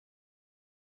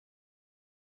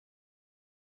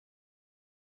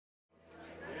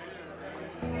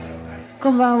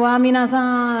Konbanwa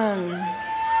minasan.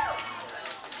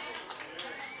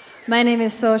 My name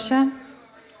is Sorcha,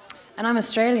 and I'm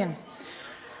Australian.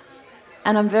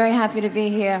 And I'm very happy to be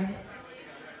here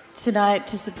tonight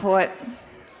to support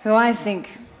who I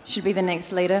think should be the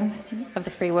next leader of the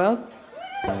free world.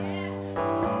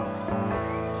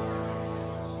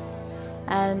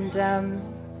 And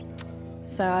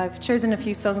so I've chosen a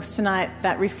few songs tonight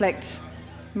that reflect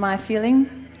my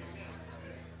feeling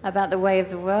about the way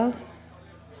of the world.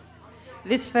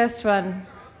 This first one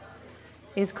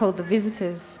is called The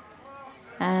Visitors,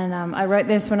 and I wrote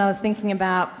this when I was thinking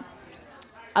about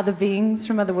other beings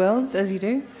from other worlds, as you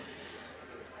do,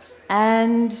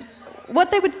 and what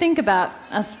they would think about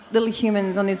us little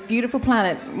humans on this beautiful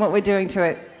planet, what we're doing to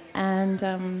it.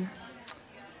 And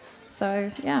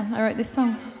so, yeah, I wrote this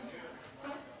song.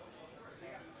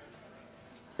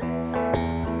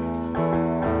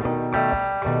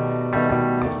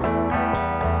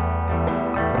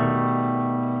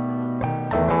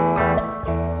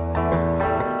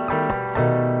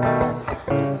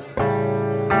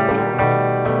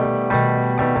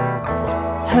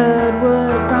 Heard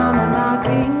word from a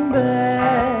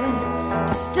mockingbird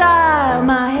to style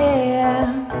my hair.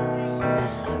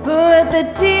 Put the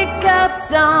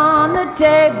teacups on the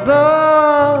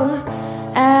table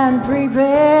and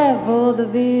prepare for the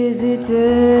visitors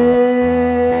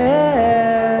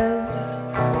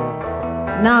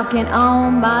knocking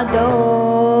on my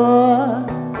door.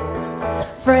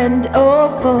 Friend or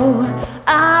foe,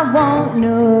 I won't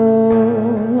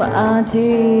know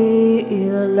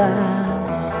until I'm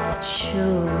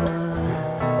sure.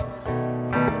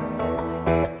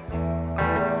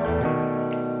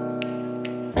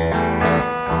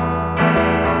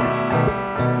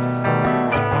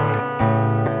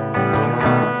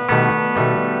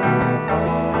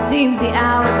 Seems the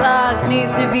hourglass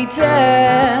needs to be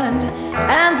turned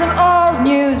and some old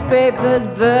newspapers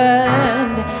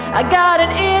burned. I got an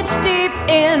inch deep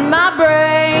in my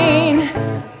brain.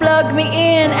 Plug me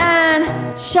in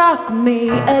and shock me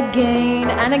again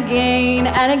and again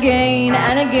and again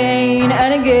and again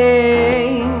and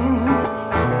again.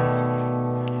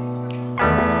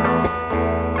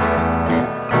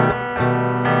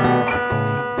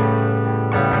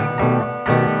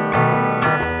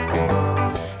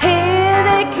 Here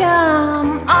they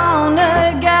come on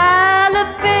a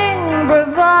galloping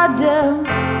bravado.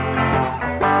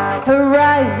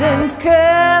 Horizons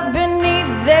curve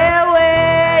beneath their weight.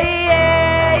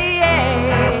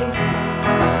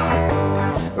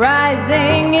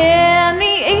 Rising in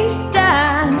the east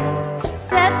and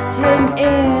setting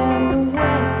in the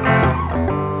west.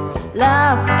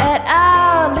 Laugh at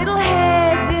our little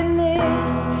heads in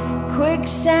this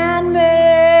quicksand mess.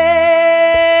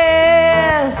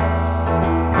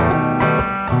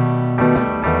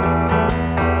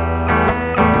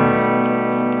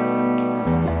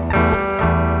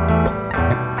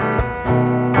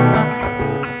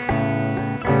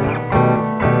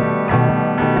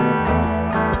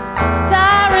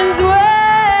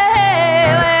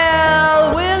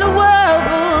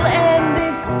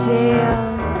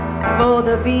 For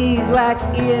the beeswax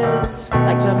ears,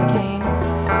 like John McCain,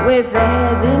 with their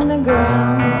heads in the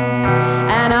ground.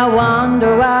 And I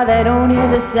wonder why they don't hear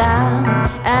the sound.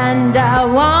 And I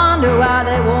wonder why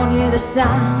they won't hear the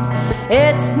sound.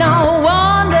 It's no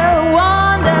wonder,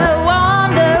 wonder,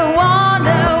 wonder,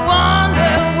 wonder, wonder,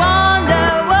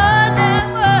 wonder,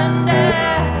 wonder, wonder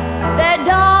they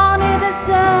don't hear the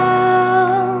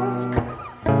sound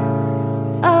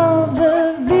of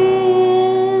the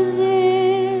visitors.